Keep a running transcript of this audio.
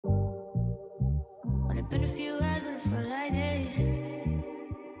Only been a few hours, but it felt like days.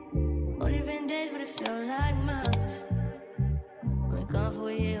 Only been days, but it felt like months. Been gone for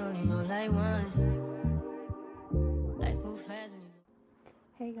a year, only go like once. Life moves fast and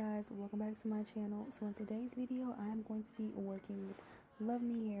Hey guys, welcome back to my channel. So in today's video, I am going to be working with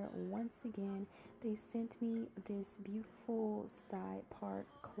Luvme hair once again. They sent me this beautiful side part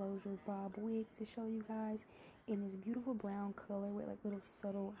closure bob wig to show you guys in this beautiful brown color with like little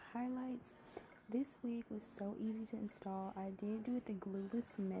subtle highlights. This wig was so easy to install. I did do it the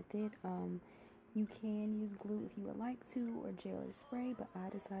glueless method. You can use glue if you would like to, or gel or spray, but I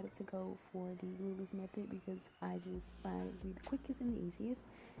decided to go for the glueless method because I just find it to be the quickest and the easiest.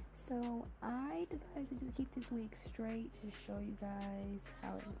 So I decided to just keep this wig straight to show you guys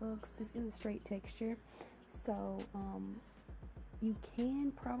how it looks. This is a straight texture, so you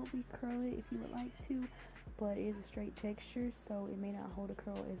can probably curl it if you would like to, but it is a straight texture, so it may not hold a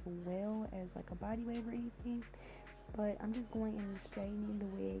curl as well as like a body wave or anything. But I'm just going in and straightening the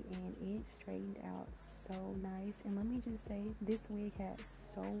wig, and it straightened out so nice. And let me just say, this wig has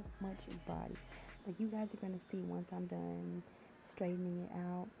so much body. Like, you guys are going to see once I'm done straightening it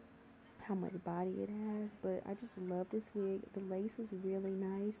out how much body it has. But I just love this wig. The lace was really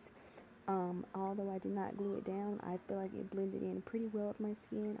nice. Although I did not glue it down, I feel like it blended in pretty well with my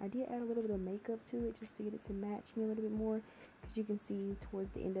skin. I did add a little bit of makeup to it just to get it to match me a little bit more, because you can see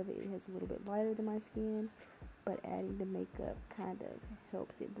towards the end of it, it has a little bit lighter than my skin. But adding the makeup kind of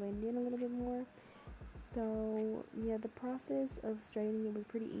helped it blend in a little bit more. So yeah, the process of straightening it was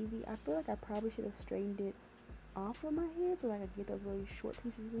pretty easy. I feel like I probably should have straightened it off of my head so I could get those really short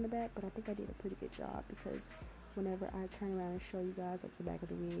pieces in the back, but I think I did a pretty good job, because whenever I turn around and show you guys like the back of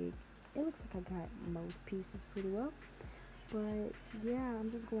the wig, it looks like I got most pieces pretty well. But yeah,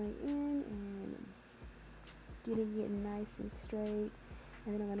 I'm just going in and getting it nice and straight.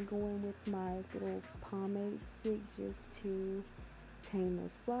 And then I'm going to go in with my little pomade stick just to tame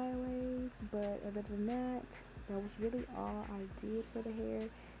those flyaways. But other than that, that was really all I did for the hair.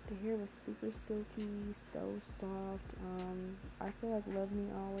 The hair was super silky, so soft. I feel like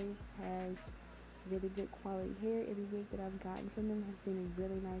Luvme always has really good quality hair. Every wig that I've gotten from them has been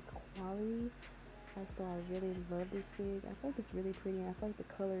really nice quality. So I really love this wig. I feel like it's really pretty, and I feel like the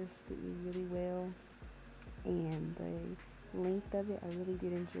colors suit me really well. And the length of it, I really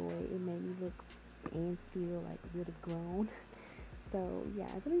did enjoy. It made me look and feel like really grown. So yeah,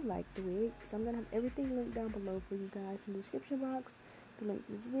 I really like the wig. So I'm gonna have everything linked down below for you guys in the description box. The link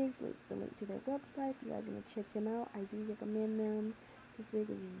to this wig, the link to their website. If you guys want to check them out, I do recommend them. This wig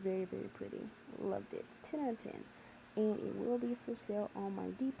was very, very pretty. Loved it. 10 out of 10. And it will be for sale on my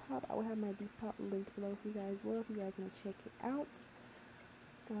Depop. I will have my Depop linked below for you guys as well if you guys want to check it out.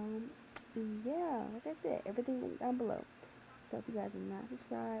 So yeah, like I said, everything linked down below. So if you guys are not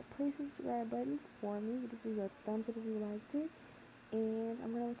subscribed, please hit the subscribe button for me. Give this video a thumbs up if you liked it. And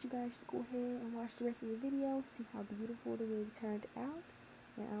I'm going to let you guys just go ahead and watch the rest of the video, see how beautiful the wig turned out.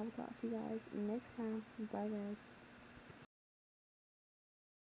 And I will talk to you guys next time. Bye guys.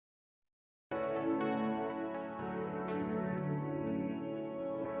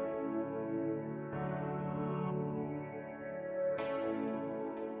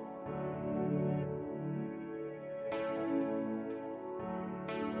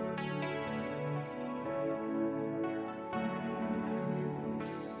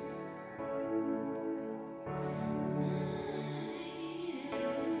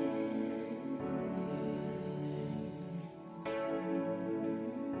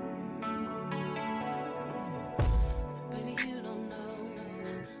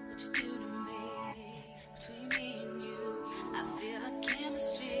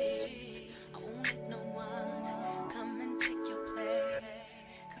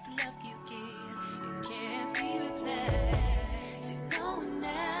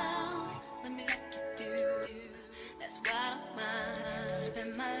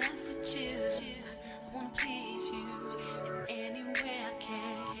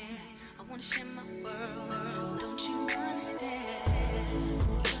 share my world. Don't you understand?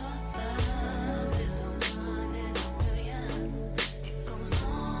 Your love is a one in a million. It goes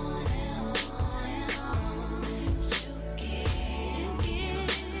on and on and on. You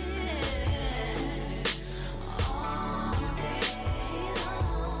give all day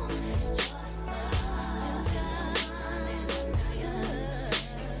long. Your love is a one in a million.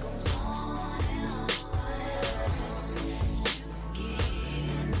 It goes on and on and on. You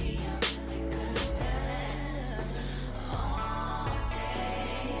give me a really good feeling all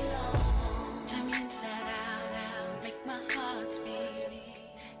day long. Turn me inside out, make my heart speak.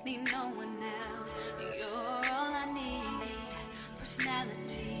 Need no one else, you're all I need.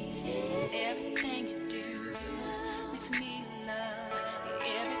 Personality, everything you do. to me, love.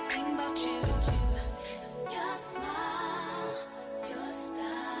 Everything about you. Your smile, your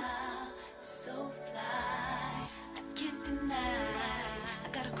style is so fly. I can't deny. I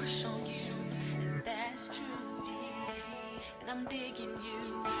got a crush on you, and that's true. And I'm digging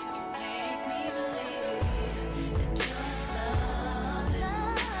you. You make me believe that your love is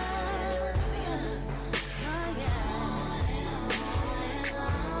a million. It goes on and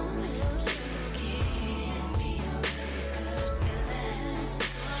on. You give me a really good feeling.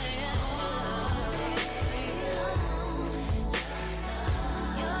 All day long.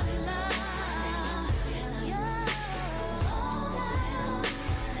 Your love, yeah, goes on and on.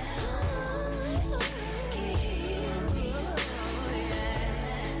 You give me a really good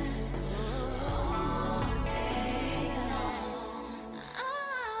feeling. All day long.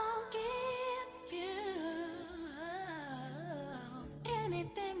 I'll give you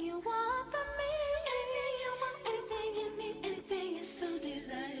anything you want from me. Anything you want, anything you need, anything you so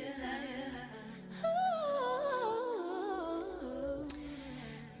desire. Ooh,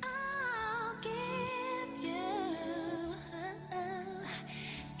 I'll give you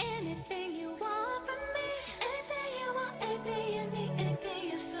anything you want from me. Anything you want, anything you need, anything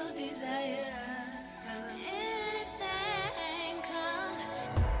you so desire. Anything, 'cause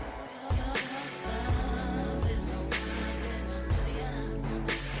your love is a one in a million.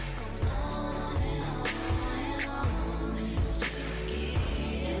 It goes on and on and on.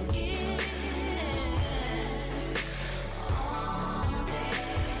 You give all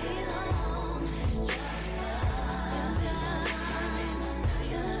day long. Your love is a one in a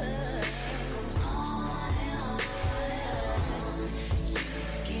million. It goes on and on and on.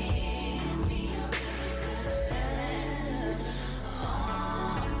 You give me a really good feeling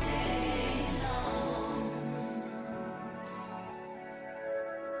all day long.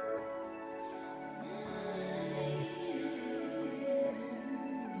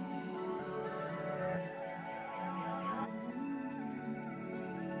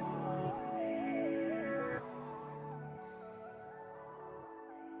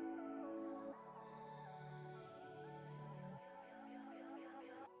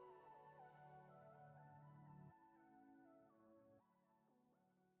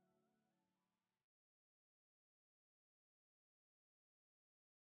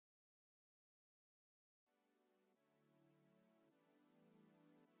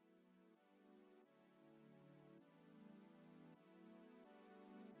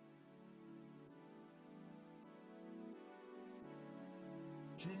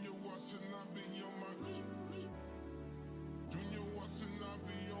 Junior watching, I be on my. Junior watching, I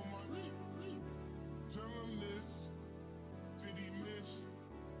be on my. Tell him this, did he miss?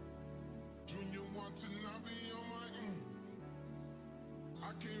 Junior watching, I be on my.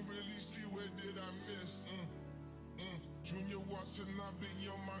 I can't really see where did I miss. Junior watching, I be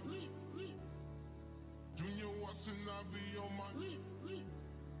on my. Junior watching, I be on my.